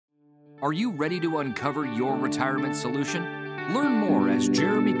Are you ready to uncover your retirement solution? Learn more as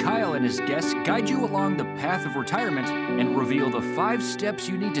Jeremy Kyle and his guests guide you along the path of retirement and reveal the 5 steps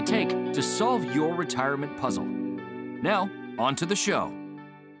you need to take to solve your retirement puzzle. Now, on to the show.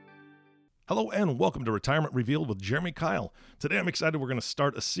 Hello and welcome to Retirement Revealed with Jeremy Kyle. Today I'm excited we're going to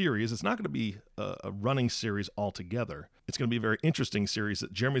start a series. It's not going to be a running series altogether. It's going to be a very interesting series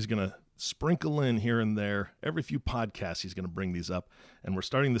that Jeremy's going to sprinkle in here and there. Every few podcasts he's going to bring these up. And we're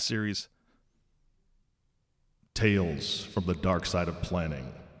starting the series, Tales from the Dark Side of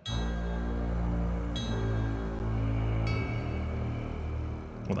Planning.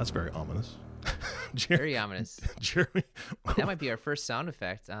 Well, that's very ominous. Very ominous. Jeremy. That might be our first sound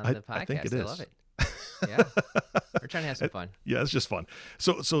effect on the podcast. I think it is. I love it. Yeah. We're trying to have some fun. Yeah, it's just fun.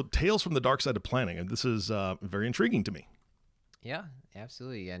 So Tales from the Dark Side of Planning, and this is very intriguing to me. Yeah,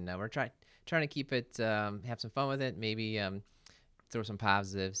 absolutely. And we're trying to keep it, have some fun with it, maybe throw some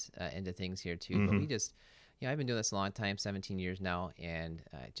positives into things here too. Mm-hmm. But we just, I've been doing this a long time, 17 years now, and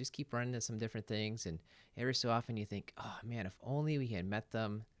just keep running into some different things. And every so often you think, oh man, if only we had met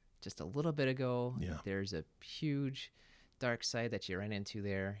them just a little bit ago. Yeah. There's a huge dark side that you ran into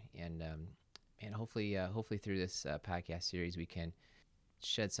there, and hopefully through this podcast series we can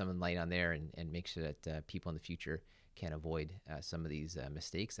shed some light on there and make sure that people in the future can avoid some of these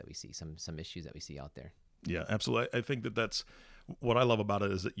mistakes that we see, some issues that we see out there. Yeah, absolutely. I think that's what I love about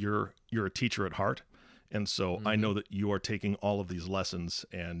it is that you're a teacher at heart, and so I know that you are taking all of these lessons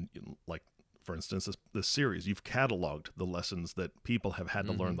and, like, for instance, this series, you've cataloged the lessons that people have had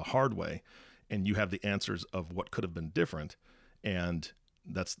to learn the hard way, and you have the answers of what could have been different, and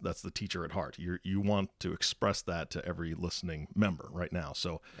that's the teacher at heart. You want to express that to every listening member right now.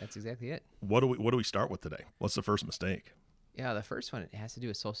 So that's exactly it. What do we start with today? What's the first mistake? Yeah, the first one, it has to do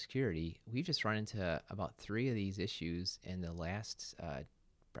with Social Security. We've just run into about 3 of these issues in the last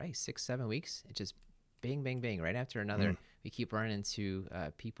probably 6-7 weeks. It just bang, bang, bang, right after another. We keep running into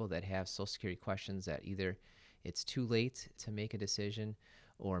people that have Social Security questions that either it's too late to make a decision,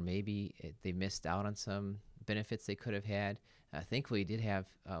 or maybe they missed out on some benefits they could have had. Thankfully, we did have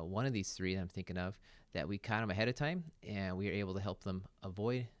one of these 3 that I'm thinking of that we caught them ahead of time, and we were able to help them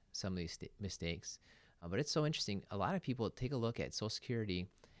avoid some of these mistakes. But it's so interesting. A lot of people take a look at Social Security,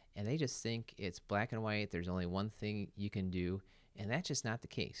 and they just think it's black and white. There's only one thing you can do, and that's just not the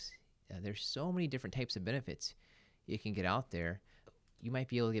case. There's so many different types of benefits you can get out there. You might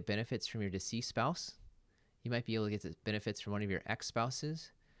be able to get benefits from your deceased spouse. You might be able to get the benefits from one of your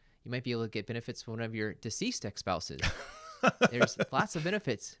ex-spouses. You might be able to get benefits from one of your deceased ex-spouses. There's lots of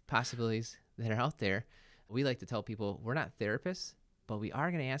benefits possibilities that are out there. We like to tell people we're not therapists, but we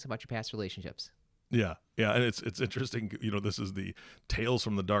are going to ask about your past relationships. Yeah, and it's interesting. This is the Tales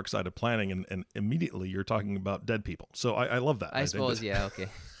from the Dark Side of Planning, and immediately you're talking about dead people. So I love that. I suppose, yeah, okay.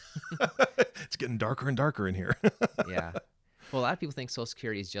 It's getting darker and darker in here. Yeah. Well, a lot of people think Social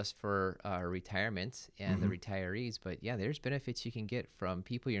Security is just for retirement and the retirees, but yeah, there's benefits you can get from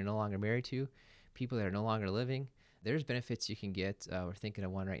people you're no longer married to, people that are no longer living. There's benefits you can get. We're thinking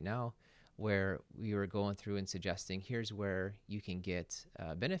of one right now where we were going through and suggesting, here's where you can get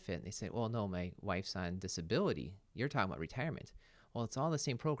benefit. And they say, well, no, my wife's on disability. You're talking about retirement. Well, it's all the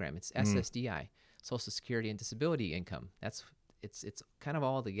same program. It's SSDI, Social Security and Disability Income. It's kind of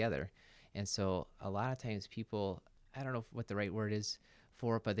all together. And so a lot of times people, I don't know what the right word is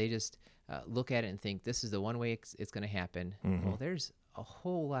for it, but they just look at it and think this is the one way it's going to happen. Well, there's a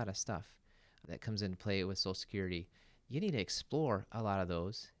whole lot of stuff that comes into play with Social Security. You need to explore a lot of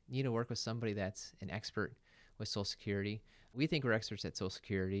those. You need to work with somebody that's an expert with Social Security. We think we're experts at Social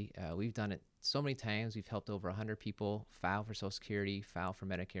Security. We've done it so many times. We've helped over 100 people file for Social Security, file for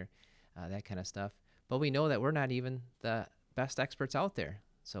Medicare, that kind of stuff. But we know that we're not even the best experts out there.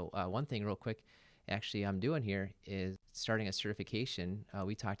 So one thing real quick, actually I'm doing here is starting a certification.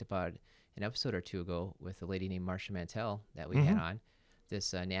 We talked about an episode or 2 ago with a lady named Marcia Mantell that we had on,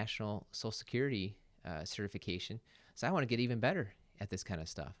 this National Social Security certification. So I want to get even better at this kind of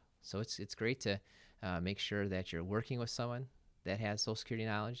stuff. So it's great to make sure that you're working with someone that has Social Security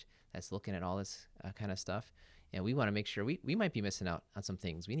knowledge, that's looking at all this kind of stuff. And we want to make sure we might be missing out on some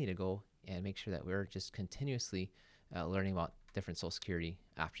things. We need to go and make sure that we're just continuously learning about different Social Security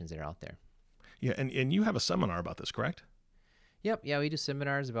options that are out there. Yeah, and you have a seminar about this, correct? Yep. Yeah, we do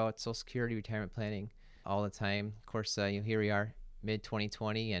seminars about Social Security retirement planning all the time. Of course, here we are,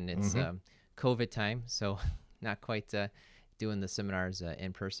 mid-2020, and it's COVID time, so not quite doing the seminars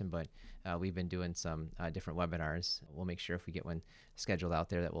in person, but we've been doing some different webinars. We'll make sure if we get one scheduled out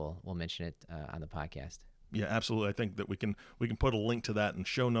there that we'll mention it on the podcast. Yeah, absolutely. I think that we can put a link to that in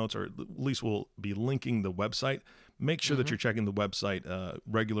show notes, or at least we'll be linking the website. Make sure that you're checking the website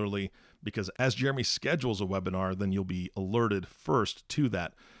regularly, because as Jeremy schedules a webinar, then you'll be alerted first to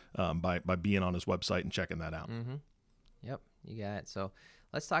that by being on his website and checking that out. Yep, you got it. So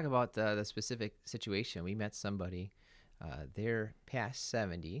let's talk about the specific situation. We met somebody, they're past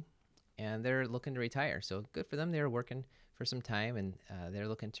 70, and they're looking to retire. So good for them. They were working for some time, and they're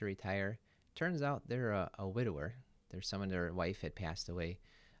looking to retire. Turns out they're a widower. There's someone, their wife had passed away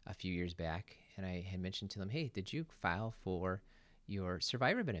a few years back, and I had mentioned to them, hey, did you file for your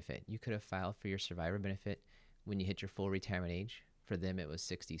survivor benefit? You could have filed for your survivor benefit when you hit your full retirement age. For them, it was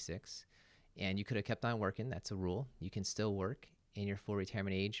 66. And you could have kept on working. That's a rule. You can still work in your full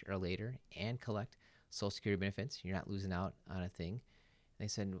retirement age or later and collect Social Security benefits. You're not losing out on a thing. And they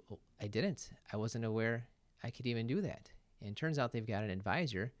said, well, I didn't. I wasn't aware I could even do that. And it turns out they've got an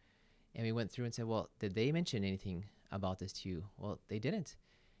advisor. And we went through and said, well, did they mention anything about this to you? Well, they didn't.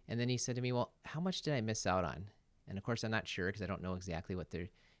 And then he said to me, well, how much did I miss out on? And of course, I'm not sure because I don't know exactly what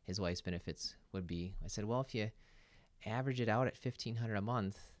his wife's benefits would be. I said, well, if you average it out at $1,500 a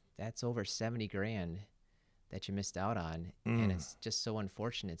month, that's over 70 grand that you missed out on. And it's just so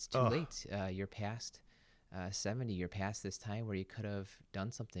unfortunate. It's too late. You're past 70. You're past this time where you could have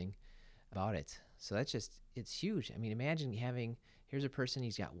done something about it. So that's just, it's huge. I mean, imagine here's a person,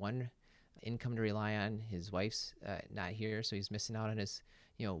 he's got one income to rely on. His wife's not here, so he's missing out on his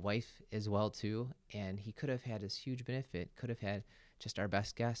wife as well too. And he could have had this huge benefit, could have had, just our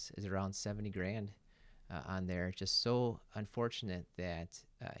best guess is around 70 grand on there. Just so unfortunate that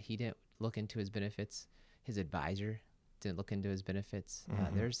he didn't look into his benefits. His advisor didn't look into his benefits.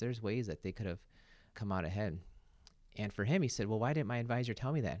 There's ways that they could have come out ahead. And for him, he said, well, why didn't my advisor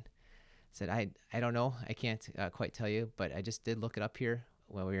tell me that? I said, I don't know. I can't quite tell you, but I just did look it up here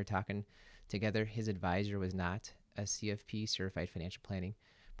while we were talking together. His advisor was not a CFP, Certified Financial Planning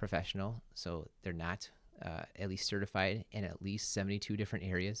Professional, so they're not at least certified in at least 72 different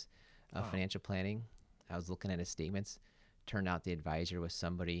areas of financial planning. I was looking at his statements. Turned out the advisor was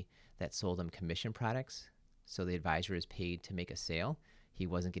somebody that sold him commission products. So the advisor is paid to make a sale. He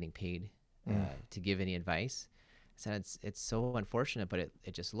wasn't getting paid to give any advice. So it's so unfortunate, but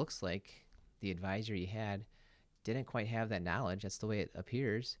it just looks like the advisor you had didn't quite have that knowledge. That's the way it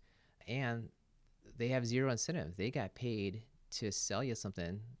appears. And they have zero incentive. They got paid to sell you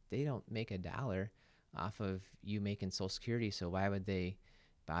something. They don't make $1 off of you making Social Security. So why would they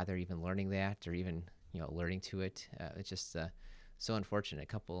bother even learning that or even alerting to it? It's just so unfortunate.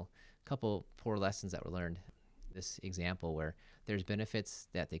 A couple poor lessons that were learned. This example where there's benefits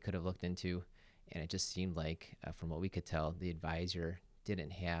that they could have looked into, and it just seemed like, from what we could tell, the advisor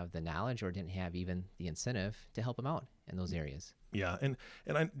didn't have the knowledge or didn't have even the incentive to help them out in those areas. Yeah, and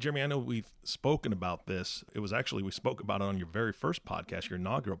Jeremy, I know we've spoken about this. It was actually, we spoke about it on your very first podcast, your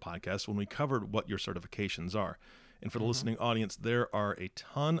inaugural podcast, when we covered what your certifications are. And for the listening audience, there are a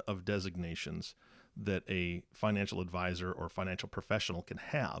ton of designations that a financial advisor or financial professional can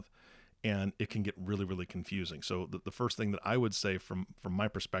have, and it can get really, really confusing. So the first thing that I would say from my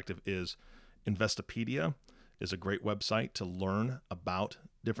perspective is Investopedia is a great website to learn about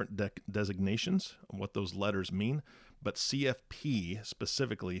different designations and what those letters mean. But CFP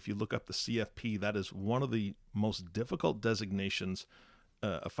specifically, if you look up the CFP, that is one of the most difficult designations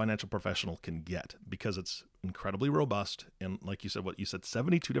a financial professional can get, because it's incredibly robust. And like you said,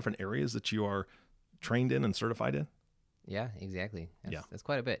 72 different areas that you are trained in and certified in. Yeah, exactly. That's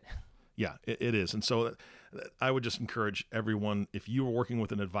quite a bit. Yeah, it is. And so I would just encourage everyone, if you are working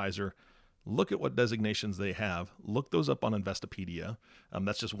with an advisor, look at what designations they have. Look those up on Investopedia.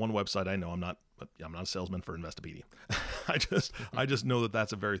 That's just one website I know. I'm not a salesman for Investopedia. I just know that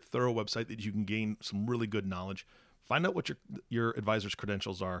that's a very thorough website that you can gain some really good knowledge. Find out what your advisor's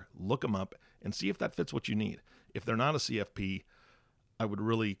credentials are. Look them up and see if that fits what you need. If they're not a CFP, I would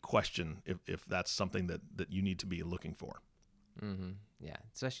really question if that's something that you need to be looking for. Mm-hmm. Yeah,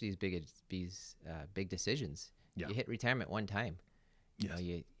 especially these big decisions. Yeah. You hit retirement one time. Yes.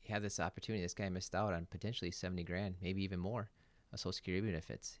 You have this opportunity. This guy missed out on potentially 70 grand, maybe even more, of Social Security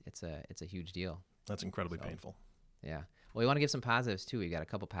benefits. It's a huge deal. That's incredibly painful. Yeah. Well, we want to give some positives too. We got a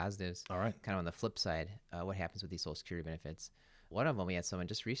couple positives. All right. Kind of on the flip side, what happens with these Social Security benefits? One of them, we had someone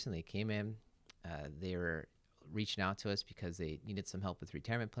just recently came in. They were reaching out to us because they needed some help with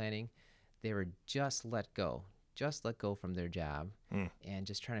retirement planning. They were just let go from their job and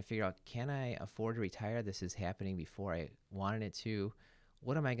just trying to figure out, can I afford to retire? This is happening before I wanted it to.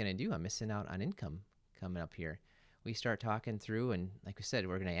 What am I going to do? I'm missing out on income coming up here. We start talking through, and like we said,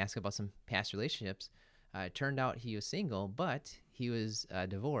 we're going to ask about some past relationships. It turned out he was single, but he was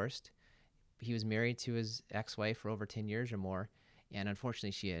divorced. he was married to his ex-wife for over 10 years or more, and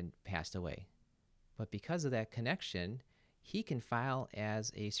unfortunately she had passed away. But because of that connection, he can file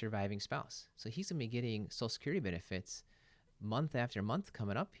as a surviving spouse. So he's going to be getting Social Security benefits month after month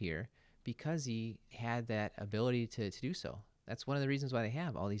coming up here because he had that ability to do so. That's one of the reasons why they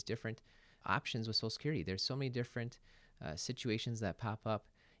have all these different options with Social Security. There's so many different situations that pop up.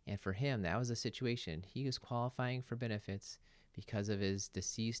 And for him, that was a situation. He was qualifying for benefits because of his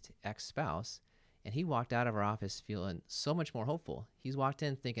deceased ex-spouse. And he walked out of our office feeling so much more hopeful. He's walked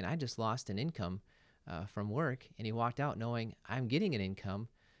in thinking, I just lost an income from work. And he walked out knowing I'm getting an income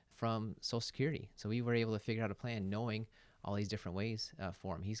from Social Security. So we were able to figure out a plan knowing all these different ways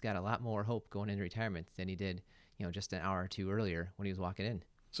for him. He's got a lot more hope going into retirement than he did, just an hour or two earlier when he was walking in.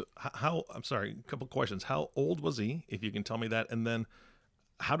 So I'm sorry, a couple questions. How old was he, if you can tell me that? And then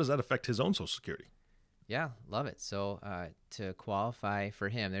how does that affect his own Social Security? Yeah, love it. So to qualify for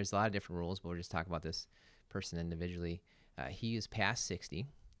him, there's a lot of different rules, but we'll just talk about this person individually. He is past 60.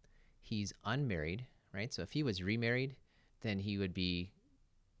 He's unmarried, right? So if he was remarried, then he would be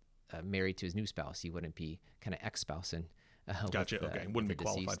married to his new spouse. He wouldn't be kind of ex-spouse. Gotcha. Okay. Wouldn't be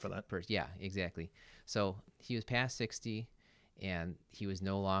qualified for that. Yeah, exactly. So he was past 60 and he was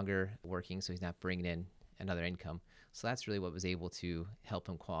no longer working, so he's not bringing in another income. So that's really what was able to help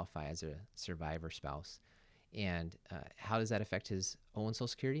him qualify as a survivor spouse. And how does that affect his own Social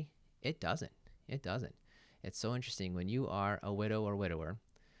Security? It doesn't. It doesn't. It's so interesting. When you are a widow or widower,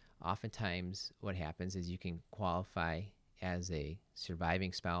 oftentimes what happens is you can qualify as a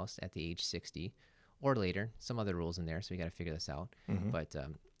surviving spouse at the age 60 or later. Some other rules in there, so we got to figure this out. Mm-hmm. But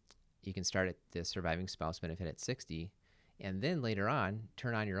you can start at the surviving spouse benefit at 60, and then later on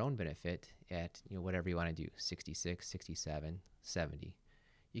turn on your own benefit at whatever you want to do, 66, 67, 70.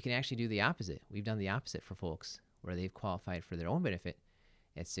 You can actually do the opposite. We've done the opposite for folks where they've qualified for their own benefit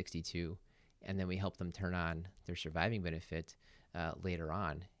at 62, and then we help them turn on their surviving benefit later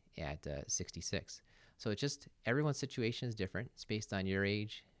on at 66. So it's just everyone's situation is different. It's based on your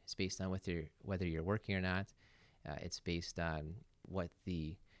age. It's based on whether you're working or not. It's based on what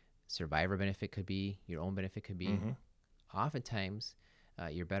the survivor benefit could be, your own benefit could be. Mm-hmm. Oftentimes,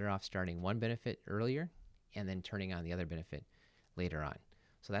 you're better off starting one benefit earlier and then turning on the other benefit later on.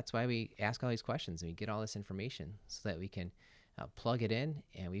 So that's why we ask all these questions and we get all this information so that we can plug it in.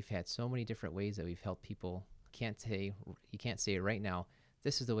 And we've had so many different ways that we've helped people. You can't say right now,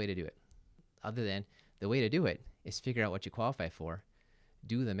 this is the way to do it. Other than the way to do it is figure out what you qualify for,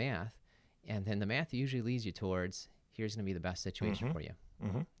 do the math, and then the math usually leads you towards here's going to be the best situation Mm-hmm. for you.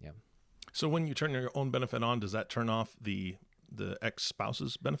 Mm-hmm. Yeah. So when you turn your own benefit on, does that turn off the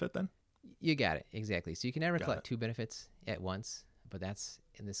ex-spouse's benefit then? You got it. Exactly. So you can never Got collect it. two benefits at once, but that's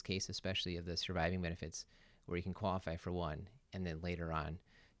in this case, especially of the surviving benefits, where you can qualify for one and then later on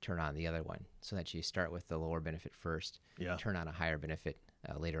turn on the other one so that you start with the lower benefit first, Yeah. turn on a higher benefit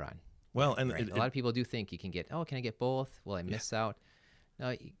later on. Well, and Right. A lot of people do think you can get, can I get both? Will I miss out?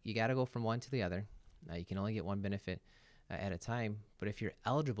 No, you got to go from one to the other. You can only get one benefit at a time. But if you're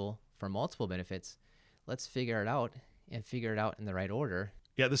eligible for multiple benefits, let's figure it out and figure it out in the right order.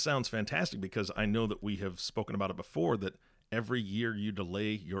 yeah, this sounds fantastic because I know that we have spoken about it before that every year you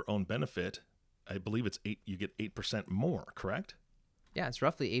delay your own benefit, I believe it's 8, you get 8% more, correct? Yeah, it's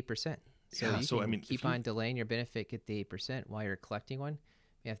roughly 8%. So Yeah, you so, can I mean, keep if you- on delaying your benefit, get the 8% while you're collecting one.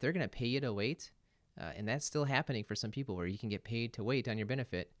 Yeah, if they're going to pay you to wait, and that's still happening for some people where you can get paid to wait on your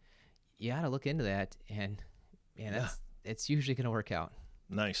benefit, you got to look into that. And man, it's usually going to work out.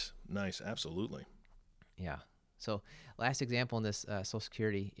 Nice, absolutely. Yeah. So last example in this Social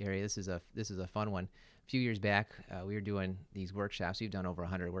Security area, this is a fun one. A few years back, we were doing these workshops. We've done over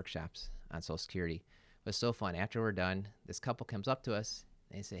 100 workshops on Social Security. It was so fun. After we're done, this couple comes up to us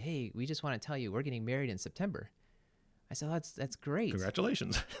and they say, "Hey, we just want to tell you we're getting married in September." I said, "Oh, that's great.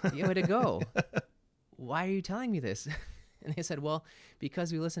 Congratulations. Yeah, way to go. Why are you telling me this?" And they said, "Well,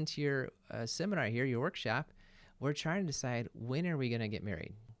 because we listened to your seminar here, your workshop, we're trying to decide when are we going to get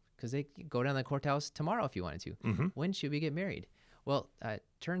married. Because they could go down to the courthouse tomorrow if you wanted to. Mm-hmm. When should we get married?" Well,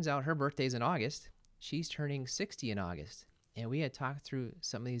 turns out her birthday's in August. She's turning 60 in August. And we had talked through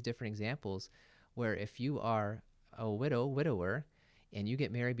some of these different examples where if you are a widower, and you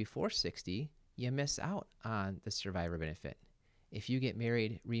get married before 60, you miss out on the survivor benefit. If you get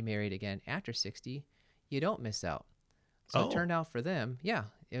remarried again after 60, you don't miss out. So it turned out for them,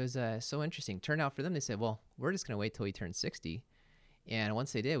 it was so interesting. Turned out for them, they said, well, we're just going to wait till we turn 60. And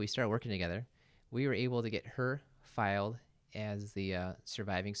once they did, we started working together. We were able to get her filed as the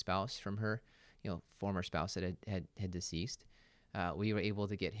surviving spouse from her former spouse that had deceased. We were able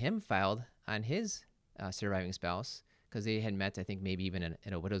to get him filed on his surviving spouse because they had met, I think maybe even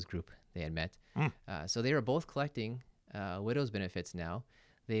in a widows group they had met. So they were both collecting widows benefits now.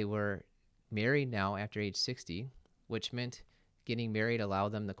 They were married now after age 60, which meant getting married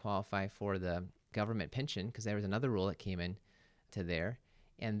allowed them to qualify for the government pension, because there was another rule that came in to there.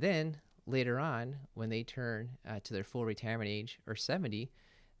 And then later on, when they turn to their full retirement age or 70,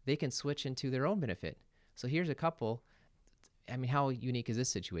 they can switch into their own benefit. So here's a couple. I mean, how unique is this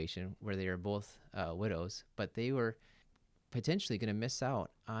situation where they are both widows, but they were potentially going to miss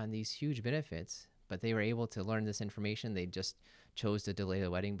out on these huge benefits, but they were able to learn this information. They just chose to delay the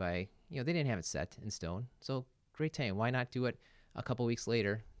wedding by, they didn't have it set in stone. So great time. Why not do it a couple weeks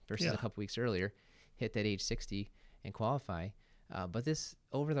later versus a couple weeks earlier, hit that age 60 and qualify? But this,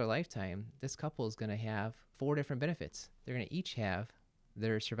 over their lifetime, this couple is going to have 4 different benefits. They're going to each have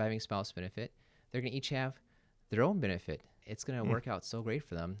their surviving spouse benefit. They're going to each have their own benefit. It's going to work out so great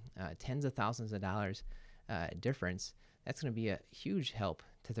for them. Tens of thousands of dollars difference. That's going to be a huge help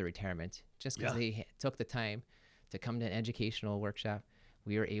to their retirement, just because they took the time to come to an educational workshop.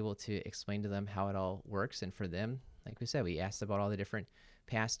 We were able to explain to them how it all works. And for them, like we said, we asked about all the different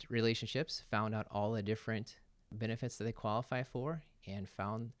past relationships, found out all the different benefits that they qualify for, and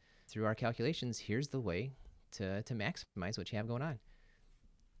found through our calculations, here's the way to maximize what you have going on.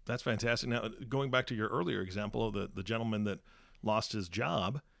 That's fantastic. Now, going back to your earlier example of the gentleman that lost his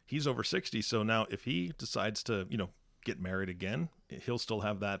job, he's over 60. So now if he decides to, get married again, he'll still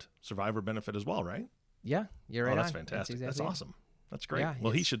have that survivor benefit as well, right? Yeah, you're right. That's fantastic. That's awesome. That's great. Yeah,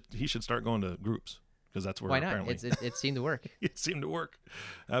 well, he should start going to groups, because that's where why not? Apparently It seemed to work. It seemed to work.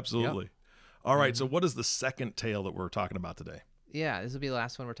 Absolutely. Yep. All right. So what is the second tale that we're talking about today? Yeah, this will be the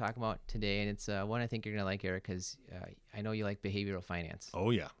last one we're talking about today, and it's one I think you're going to like, Eric, because I know you like behavioral finance. Oh,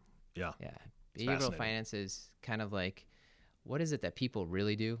 yeah. Yeah. Yeah. Behavioral finance is kind of like, what is it that people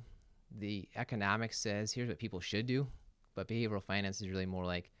really do? The economics says, here's what people should do, but behavioral finance is really more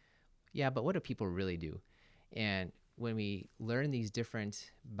like, yeah, but what do people really do? And when we learn these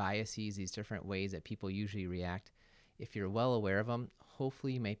different biases, these different ways that people usually react, if you're well aware of them,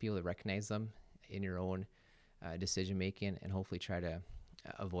 hopefully you might be able to recognize them in your own decision making, and hopefully try to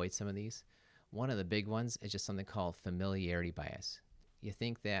avoid some of these. One of the big ones is just something called familiarity bias. You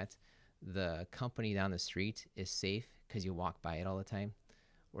think that the company down the street is safe because you walk by it all the time,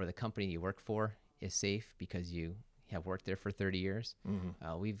 or the company you work for is safe because you have worked there for 30 years.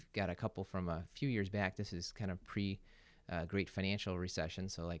 Mm-hmm. We've got a couple from a few years back. This is kind of pre-great financial recession,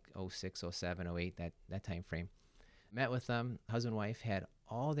 so like 06, 07, 08, that time frame. Met with them, husband and wife had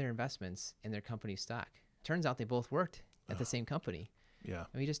all their investments in their company stock. Turns out they both worked at the same company. Yeah.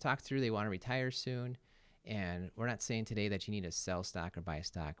 And we just talked through, they want to retire soon. And we're not saying today that you need to sell stock or buy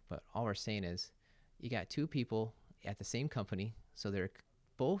stock, but all we're saying is you got 2 people at the same company, so they're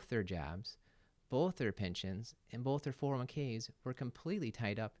both their jobs, both their pensions, and both their 401ks were completely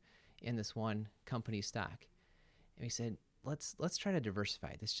tied up in this one company stock. And we said, let's try to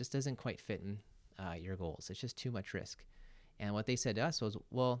diversify. This just doesn't quite fit in your goals. It's just too much risk. And what they said to us was,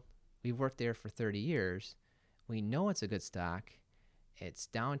 well, we've worked there for 30 years. We know it's a good stock. It's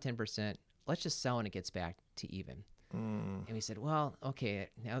down 10%. Let's just sell when it gets back to even. And we said, well, okay,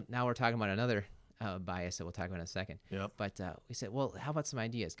 now we're talking about another bias that we'll talk about in a second. Yep. But we said, well, how about some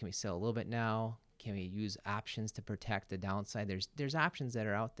ideas? Can we sell a little bit now? Can we use options to protect the downside? There's options that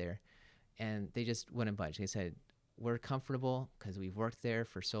are out there, and they just wouldn't budge. They said, we're comfortable because we've worked there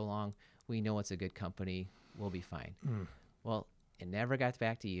for so long. We know it's a good company. We'll be fine. Well, it never got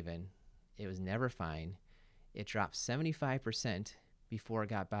back to even. It was never fine. It dropped 75% before it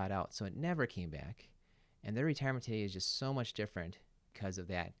got bought out, so it never came back. And their retirement today is just so much different because of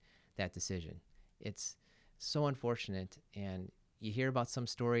that decision. It's so unfortunate, and you hear about some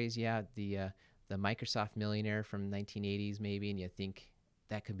stories, the Microsoft millionaire from 1980s maybe, and you think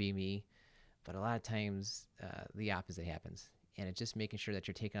that could be me, but a lot of times the opposite happens, and it's just making sure that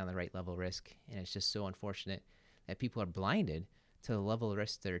you're taking on the right level of risk. And it's just so unfortunate that people are blinded to the level of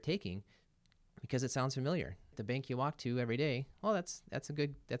risk they're taking because it sounds familiar. The bank you walk to every day, oh, that's a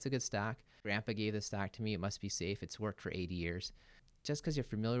good stock. Grandpa gave this stock to me. It must be safe. It's worked for 80 years. Just because you're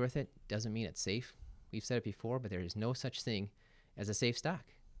familiar with it doesn't mean it's safe. We've said it before, but there is no such thing as a safe stock.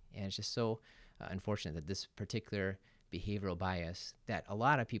 And it's just so unfortunate that this particular behavioral bias that a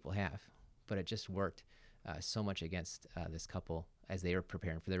lot of people have, but it just worked so much against this couple as they were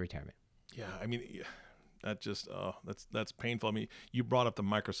preparing for their retirement. Yeah, I mean, that just that's painful. I mean, you brought up the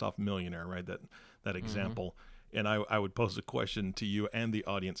Microsoft millionaire, right? That example, and I would pose a question to you and the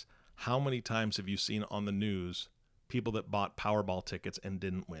audience: how many times have you seen on the news people that bought Powerball tickets and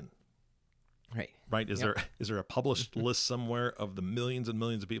didn't win? Right? Is there a published list somewhere of the millions and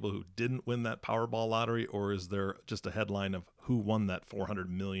millions of people who didn't win that Powerball lottery, or is there just a headline of who won that $400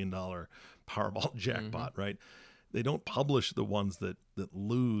 million Powerball jackpot? Right? They don't publish the ones that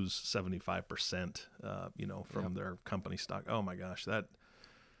lose 75%, from their company stock. Oh my gosh,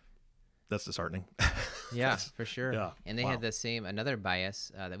 that's disheartening. Yeah, for sure. Yeah. And they had another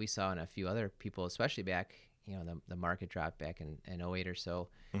bias that we saw in a few other people, especially back, the market dropped back in 08 or so,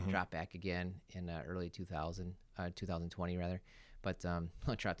 dropped back again in early 2020 rather, but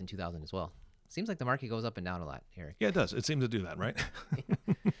it dropped in 2000 as well. Seems like the market goes up and down a lot, Eric. Yeah, it does. It seems to do that, right?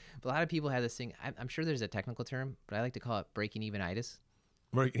 But a lot of people have this thing. I'm sure there's a technical term, but I like to call it breaking even-itis.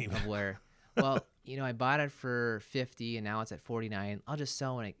 Breaking even. Of where, well, I bought it for 50 and now it's at 49. I'll just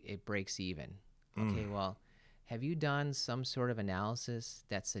sell when it breaks even. Okay, well, have you done some sort of analysis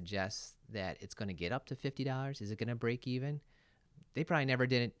that suggests that it's going to get up to $50? Is it going to break even? They probably never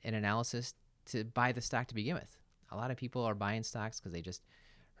did an analysis to buy the stock to begin with. A lot of people are buying stocks because they just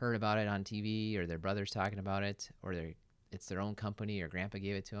heard about it on TV or their brother's talking about it, or it's their own company or grandpa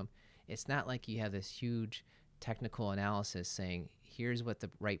gave it to them. It's not like you have this huge technical analysis saying, here's what the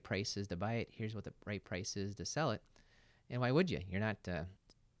right price is to buy it, here's what the right price is to sell it. And why would you? You're not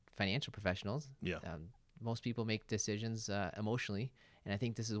financial professionals. Yeah. Most people make decisions emotionally, and I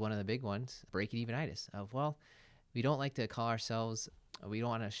think this is one of the big ones, break-it-even-itis, of, well, we don't like to call ourselves, we don't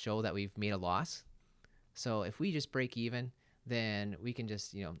want to show that we've made a loss. So if we just break even, then we can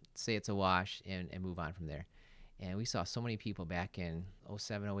just, say it's a wash and move on from there. And we saw so many people back in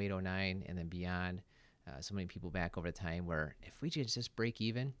 07, 08, 09, and then beyond, so many people back over time where if we just break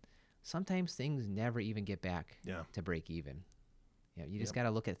even, sometimes things never even get back to break even. You just got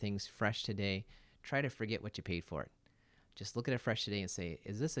to look at things fresh today. Try to forget what you paid for it. Just look at it fresh today and say,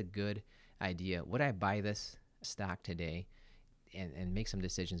 is this a good idea? Would I buy this stock today? And make some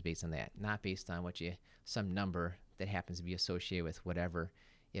decisions based on that, not based on some number that happens to be associated with whatever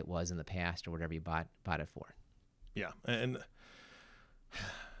it was in the past or whatever you bought it for. Yeah, and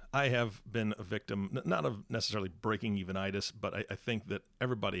I have been a victim, not of necessarily breaking even-itis, but I think that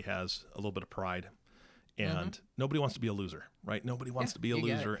everybody has a little bit of pride, and nobody wants to be a loser, right? Nobody wants to be a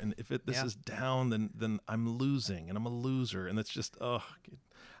loser, and if this is down, then I'm losing, and I'm a loser, and it's just,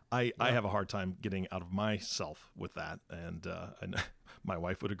 I have a hard time getting out of myself with that, and my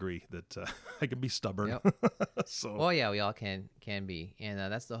wife would agree that I can be stubborn. Yep. So. Well, yeah, we all can be, and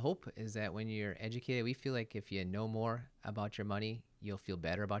that's the hope, is that when you're educated, we feel like if you know more about your money, you'll feel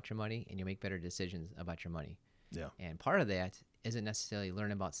better about your money, and you'll make better decisions about your money. Yeah. And part of that isn't necessarily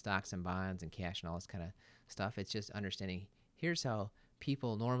learning about stocks and bonds and cash and all this kind of stuff. It's just understanding, here's how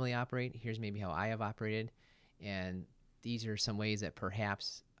people normally operate, here's maybe how I have operated, and these are some ways that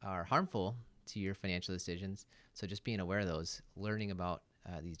perhaps are harmful to your financial decisions. So just being aware of those, learning about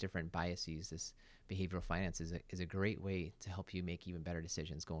these different biases, this behavioral finance is a great way to help you make even better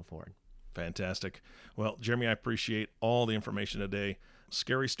decisions going forward. Fantastic. Well, Jeremy, I appreciate all the information today.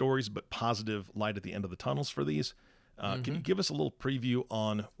 Scary stories, but positive light at the end of the tunnels for these. Can you give us a little preview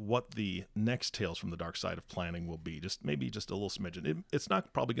on what the next Tales from the Dark Side of Planning will be? Maybe just a little smidgen. It's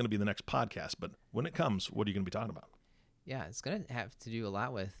not probably going to be the next podcast, but when it comes, what are you going to be talking about? Yeah, it's going to have to do a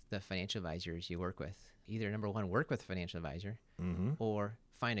lot with the financial advisors you work with. Either, number one, work with a financial advisor, or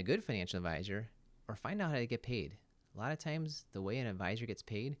find a good financial advisor, or find out how to get paid. A lot of times, the way an advisor gets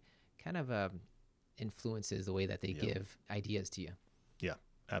paid kind of influences the way that they give ideas to you. Yeah,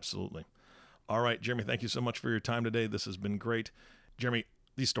 absolutely. All right, Jeremy, thank you so much for your time today. This has been great. Jeremy,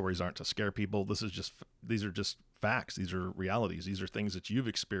 these stories aren't to scare people. These are just facts. These are realities. These are things that you've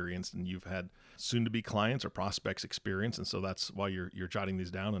experienced and you've had soon-to-be clients or prospects experience, and so that's why you're jotting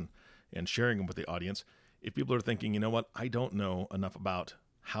these down and sharing them with the audience. If people are thinking, you know what, I don't know enough about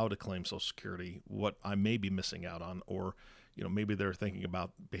how to claim Social Security, what I may be missing out on, or maybe they're thinking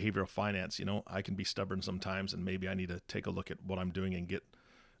about behavioral finance. I can be stubborn sometimes, and maybe I need to take a look at what I'm doing and get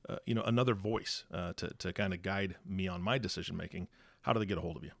another voice to kind of guide me on my decision making. How do they get a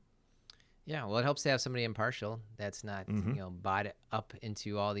hold of you? Yeah, well, it helps to have somebody impartial that's not bought up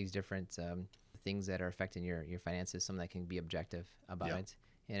into all these different things that are affecting your finances. Someone that can be objective about it.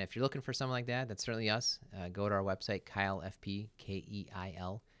 And if you're looking for someone like that, that's certainly us. Go to our website, KyleFP,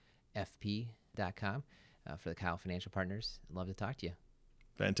 KeilFP.com, for the Kyle Financial Partners. I'd love to talk to you.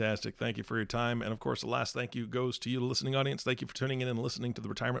 Fantastic. Thank you for your time. And of course, the last thank you goes to you, the listening audience. Thank you for tuning in and listening to the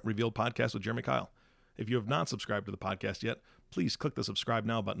Retirement Revealed podcast with Jeremy Kyle. If you have not subscribed to the podcast yet, please click the subscribe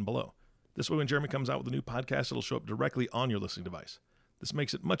now button below. This way, when Jeremy comes out with a new podcast, it'll show up directly on your listening device. This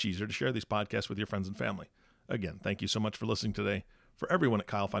makes it much easier to share these podcasts with your friends and family. Again, thank you so much for listening today. For everyone at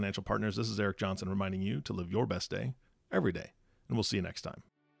Kyle Financial Partners, this is Eric Johnson reminding you to live your best day every day. And we'll see you next time.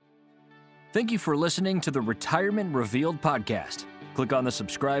 Thank you for listening to the Retirement Revealed podcast. Click on the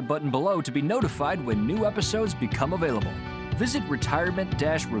subscribe button below to be notified when new episodes become available. Visit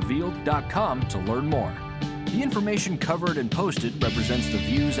retirement-revealed.com to learn more. The information covered and posted represents the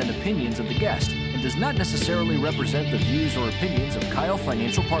views and opinions of the guest and does not necessarily represent the views or opinions of Kyle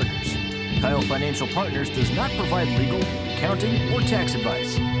Financial Partners. Kyle Financial Partners does not provide legal, accounting, or tax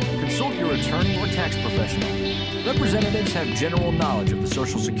advice. Consult your attorney or tax professional. Representatives have general knowledge of the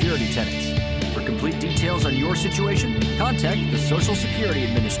Social Security tenets. For complete details on your situation, contact the Social Security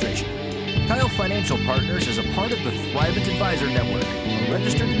Administration. Kyle Financial Partners is a part of the Thrivent Advisor Network, a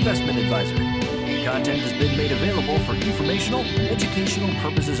registered investment advisor. The content has been made available for informational and educational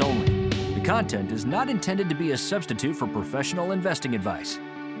purposes only. The content is not intended to be a substitute for professional investing advice.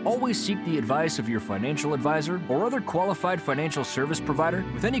 Always seek the advice of your financial advisor or other qualified financial service provider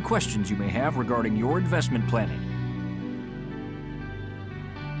with any questions you may have regarding your investment planning.